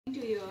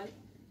To you all.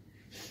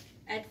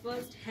 At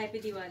first,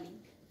 happy Diwali.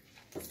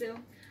 So,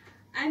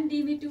 I'm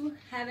deemed to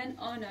have an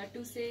honor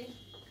to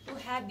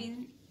have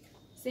been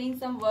saying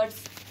some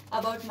words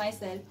about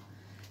myself.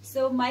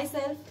 So, my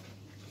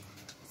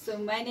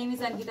name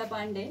is Ankita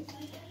Pandey.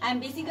 I'm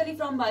basically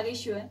from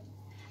Bageshwar,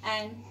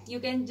 and you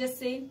can just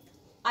say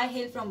I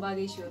hail from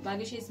Bageshwar.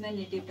 Bageshwar is my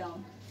native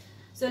town.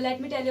 So,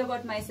 let me tell you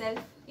about myself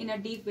in a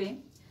deep way.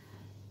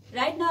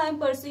 Right now, I'm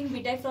pursuing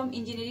BTech from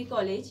Engineering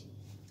College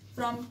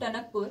from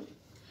Tanakpur.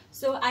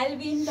 So I'll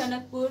be in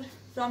Tanakpur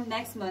from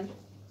next month.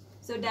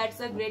 So that's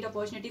a great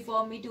opportunity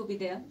for me to be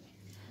there.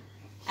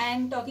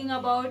 And talking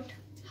about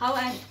how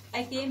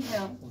I came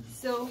here.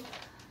 So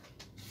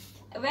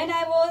when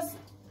I was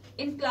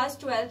in class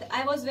 12th,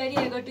 I was very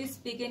eager to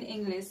speak in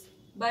English.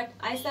 But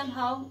I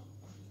somehow,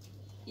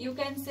 you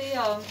can say,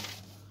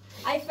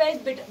 I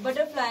felt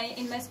butterfly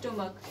in my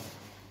stomach.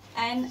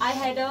 And I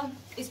had a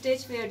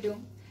stage fear too.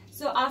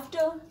 So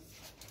after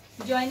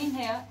joining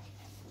here,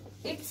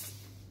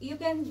 you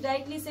can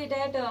directly say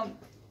that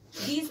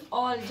these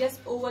all just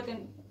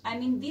overcome.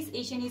 This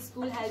Asian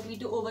school helped me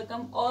to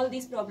overcome all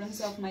these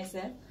problems of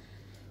myself.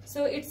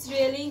 So it's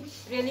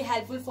really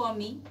helpful for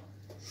me.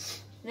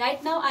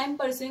 Right now I am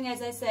pursuing,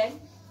 as I said,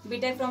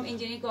 BTech from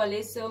Engineering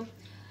College. So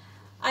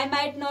I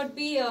might not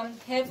be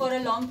here for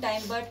a long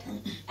time, but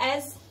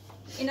as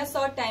in a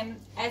short time,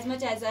 as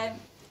much as I am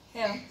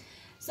here.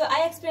 So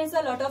I experience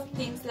a lot of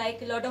things,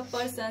 like a lot of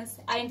persons.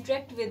 I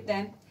interact with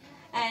them,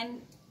 and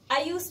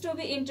I used to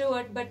be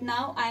introvert, but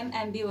now I am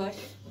ambivert.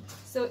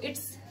 So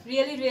it's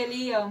really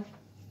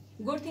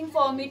good thing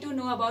for me to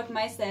know about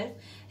myself.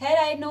 Here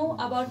I know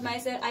about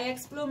myself, I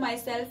explore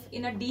myself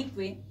in a deep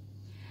way,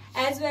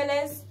 as well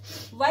as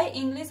why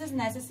English is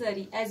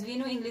necessary. As we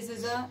know, English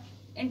is a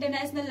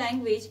international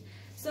language,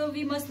 so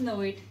we must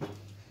know it.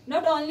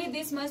 Not only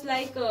this much,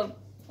 like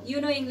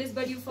you know English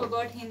but you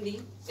forgot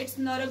Hindi. It's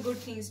not a good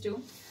thing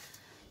too.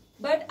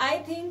 But I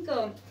think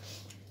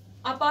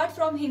apart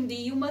from Hindi,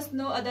 you must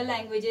know other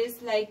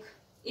languages. Like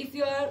if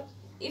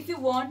you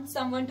want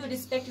someone to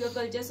respect your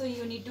culture, so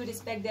you need to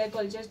respect their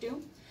culture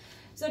too.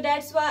 So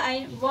that's why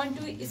I want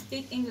to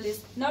speak English,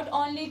 not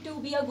only to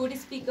be a good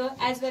speaker,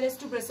 as well as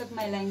to brush up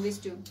my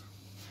language too.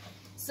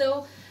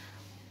 So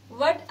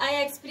what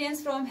I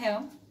experienced from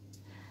here,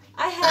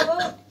 I have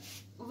a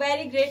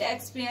very great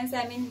experience.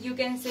 You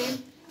can say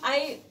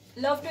I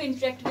love to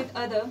interact with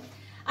others.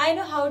 I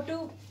know how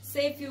to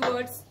say few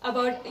words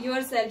about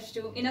yourself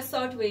too in a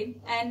short way,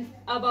 and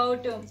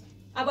about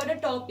a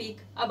topic,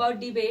 about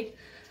debate,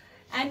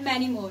 and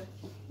many more.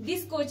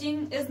 This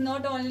coaching is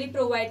not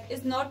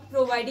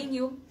providing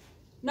you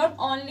not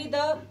only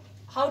the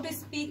how to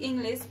speak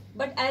English,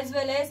 but as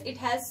well as it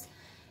has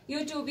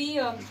you to be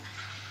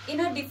in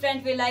a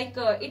different way, like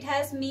it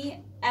has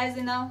me as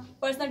in a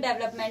personal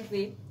development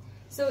way.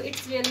 So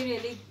it's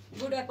really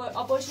good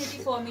opportunity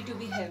for me to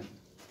be here.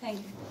 Thank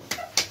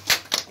you.